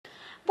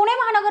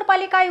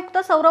महानगरपालिका आयुक्त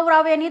सौरव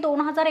राव यांनी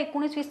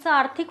 2019-20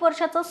 आर्थिक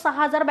वर्षाचं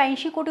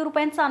 6082 कोटी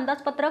रुपयांचं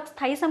अंदाजपत्रक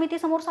स्थायी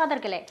समितीसमोर सादर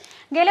केलंय।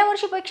 गेल्या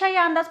वर्षीपेक्षा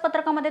या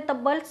अंदाजपत्रकामध्ये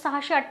तब्बल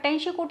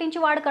 688 कोटींची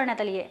वाढ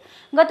करण्यात आली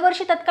आहे।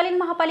 गतवर्षी तत्कालीन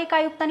महापालिका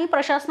आयुक्तांनी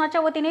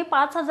प्रशासनाच्या वतीने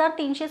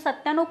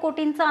 5397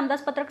 कोटींचं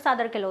अंदाजपत्रक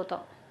सादर केलं होतं।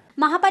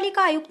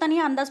 महापालिका आयुक्तांनी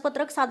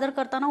अंदाजपत्रक सादर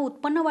करताना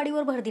उत्पन्न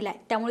वाढीवर भर दिलाय।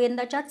 त्यामुळे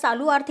यंदाच्या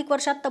चालू आर्थिक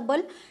वर्षात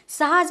तब्बल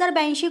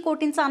 6082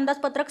 कोटींचं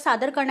अंदाजपत्रक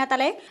सादर करण्यात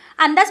आलंय।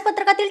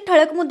 अंदाजपत्रकातील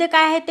ठळक मुद्दे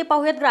काय आहेत ते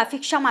पाहूयात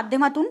ग्राफिक्सच्या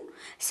माध्यमातून।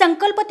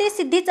 संकल्प ते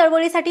सिद्धी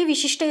चळवळीसाठी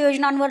विशिष्ट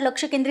योजनांवर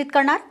लक्ष केंद्रित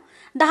करणार,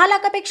 10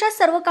 लाखापेक्षा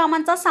सर्व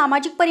कामांचा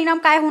सामाजिक परिणाम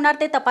काय होणार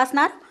ते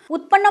तपासणार,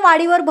 उत्पन्न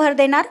वाढीवर भर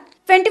देणार,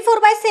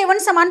 24/7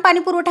 समान पाणी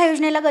पुरवठा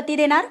योजनेला गती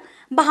देणार,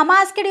 भामा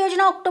आस्केड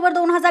योजना ऑक्टोबर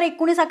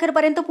 2019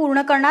 अखेरपर्यंत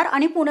पूर्ण करणार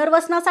आणि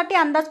पुनर्वसनासाठी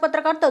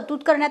अंदाजपत्रकात तरतूद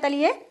करण्यात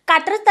आली आहे।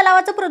 कात्रज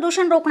तलावाचं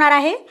प्रदूषण रोखणार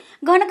आहे।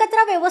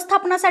 घनकचरा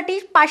व्यवस्थापनासाठी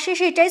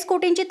 546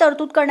 कोटींची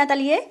तरतूद करण्यात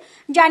आली आहे।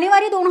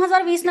 जानेवारी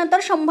 2020 नंतर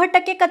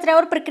 100%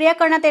 कचऱ्यावर प्रक्रिया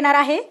करण्यात येणार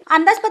आहे।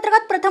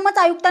 अंदाजपत्रकात प्रथमच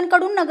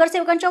आयुक्तांकडून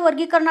नगरसेवकांच्या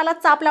वर्गीकरणाला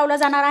चाप लावला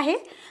जाणार आहे।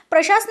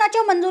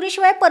 प्रशासनाच्या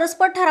मंजुरीशिवाय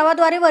परस्पर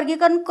ठरावाद्वारे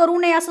वर्गीकरण करू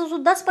नये असं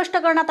सुद्धा स्पष्ट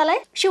करण्यात आलंय।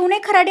 शिवणे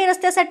खराडी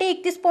रस्त्यासाठी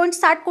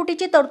 31.60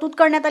 कोटीची तरतूद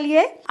करण्यात आली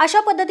आहे। अशा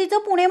पद्धतीचं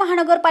पुणे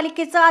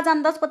महानगरपालिकेचं आज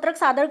अंदाजपत्रक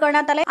सादर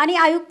करण्यात आलंय आणि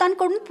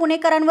आयुक्तांकडून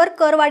पुणेकरांवर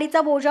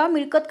करवाढीचा बोजा,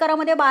 मिळकत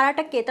करामध्ये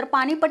 12% तर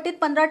पाणीपट्टीत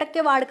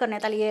 15% वाढ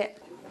करण्यात आली आहे।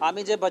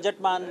 आम्ही जे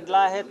बजेट मांडला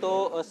आहे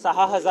तो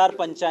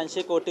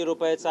 6085 कोटी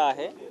रुपयाचा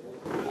आहे।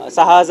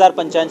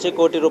 6085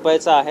 कोटी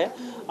रुपयाचा आहे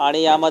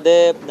आणि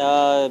यामध्ये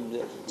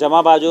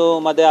जमा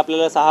बाजूमध्ये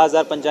आपल्याला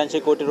 6085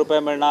 कोटी रुपये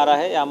मिळणार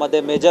आहे।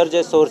 यामध्ये मेजर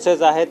जे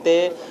सोर्सेस आहेत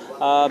ते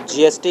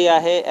GST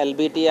आहे,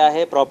 LBT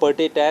आहे,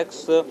 प्रॉपर्टी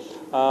टॅक्स,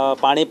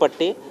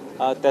 पाणीपट्टी,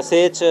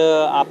 तसेच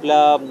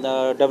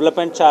आपल्या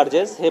डेव्हलपमेंट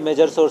चार्जेस हे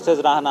मेजर सोर्सेस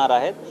राहणार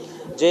आहेत।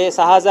 जे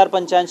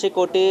 6085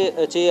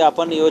 कोटीची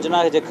आपण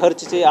योजना जे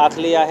खर्चची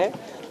आखली आहे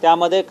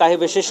त्यामध्ये काही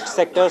विशिष्ट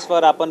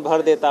सेक्टर्सवर आपण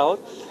भर देत आहोत।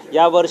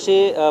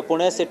 यावर्षी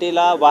पुणे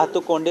सिटीला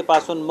वाहतूक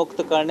कोंडीपासून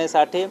मुक्त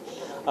करण्यासाठी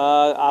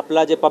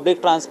आपला जे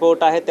पब्लिक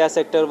ट्रान्सपोर्ट आहे त्या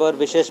सेक्टरवर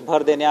विशेष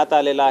भर देण्यात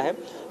आलेला आहे।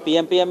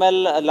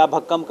 PMPMLला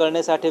भक्कम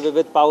करण्यासाठी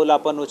विविध पाऊल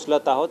आपण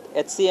उचलत आहोत।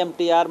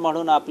 HCMTR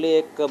म्हणून आपली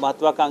एक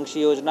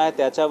महत्त्वाकांक्षी योजना आहे,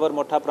 त्याच्यावर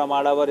मोठ्या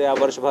प्रमाणावर या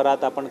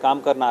वर्षभरात आपण काम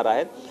करणार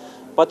आहेत।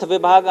 पथ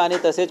विभाग आणि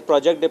तसेच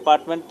प्रोजेक्ट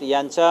डिपार्टमेंट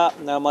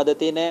यांच्या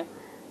मदतीने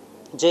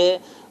जे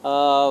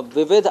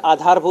विविध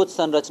आधारभूत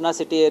संरचना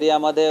सिटी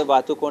एरियामध्ये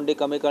वाहतूक कोंडी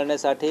कमी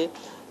करण्यासाठी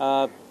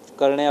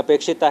करणे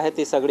अपेक्षित आहे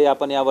ती सगळी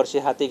आपण यावर्षी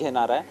हाती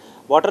घेणार आहे।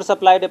 वॉटर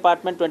सप्लाय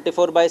डिपार्टमेंट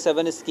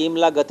 24/7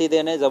 स्कीमला गती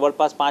देणे,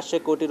 जवळपास 500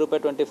 कोटी रुपये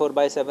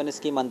 24/7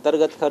 स्कीम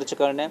अंतर्गत खर्च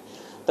करणे,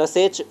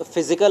 तसेच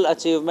फिजिकल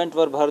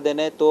अचीवमेंटवर भर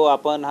देणे तो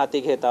आपण हाती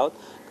घेत आहोत।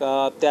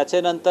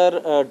 त्याच्यानंतर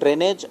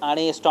ड्रेनेज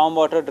आणि स्टॉर्म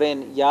वॉटर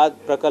ड्रेन या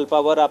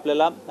प्रकल्पावर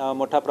आपल्याला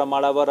मोठ्या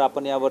प्रमाणावर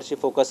आपण यावर्षी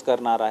फोकस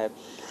करणार आहे।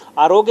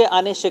 आरोग्य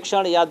आणि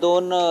शिक्षण या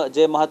दोन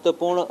जे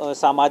महत्त्वपूर्ण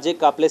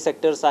सामाजिक आपले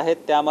सेक्टर्स आहेत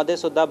त्यामध्ये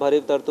सुद्धा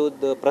भरीव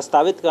तरतूद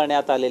प्रस्तावित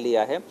करण्यात आलेली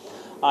आहे।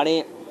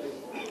 आणि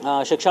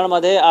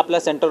शिक्षणामध्ये आपल्या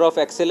सेंटर ऑफ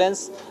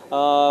एक्सिलन्स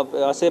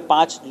असे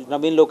 5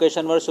 नवीन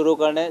लोकेशनवर सुरू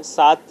करणे,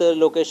 7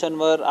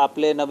 लोकेशनवर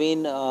आपले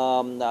नवीन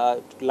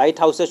लाईट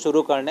हाऊसेस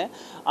सुरू करणे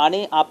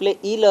आणि आपले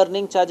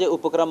लर्निंगचा जे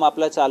उपक्रम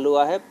आपला चालू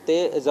आहे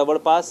ते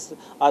जवळपास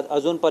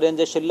अजूनपर्यंत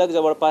जे शिल्लक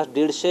जवळपास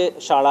 150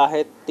 शाळा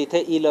आहेत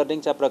तिथे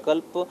लर्निंगचा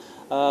प्रकल्प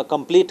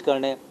कंप्लीट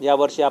करणे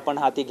यावर्षी आपण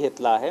हाती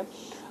घेतला आहे।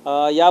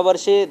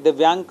 यावर्षी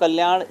दिव्यांग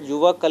कल्याण,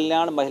 युवक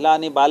कल्याण, महिला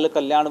आणि बाल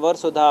कल्याणवर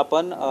सुद्धा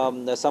आपण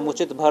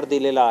समुचित भर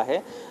दिलेला आहे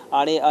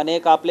आणि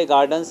अनेक आपले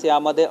गार्डन्स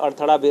यामध्ये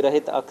अडथळा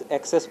विरहित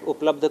ॲक्सेस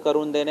उपलब्ध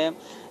करून देणे,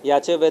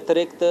 याचे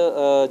व्यतिरिक्त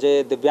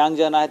जे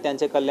दिव्यांगजन आहेत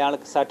त्यांचे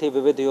कल्याणासाठी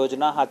विविध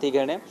योजना हाती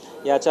घेणे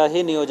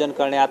याचाही नियोजन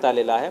करण्यात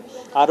आलेलं आहे।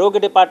 आरोग्य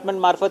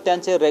डिपार्टमेंटमार्फत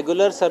त्यांचे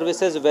रेग्युलर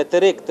सर्व्हिसेस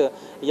व्यतिरिक्त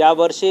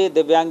यावर्षी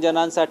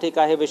दिव्यांगजनांसाठी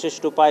काही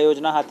विशिष्ट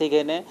उपाययोजना हाती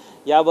घेणे,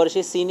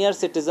 यावर्षी सीनियर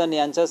सिटीजन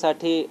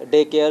यांच्यासाठी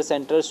डे केअर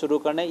सेंटर सुरू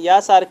करणे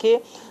यासारखी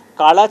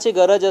काळाची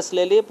गरज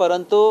असलेली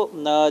परंतु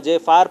जे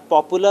फार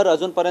पॉप्युलर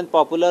अजूनपर्यंत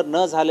पॉप्युलर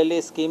न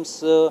झालेली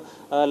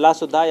स्कीम्सला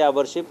सुद्धा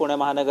यावर्षी पुणे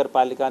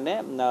महानगरपालिकेने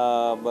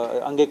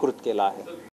अंगीकृत केला आहे।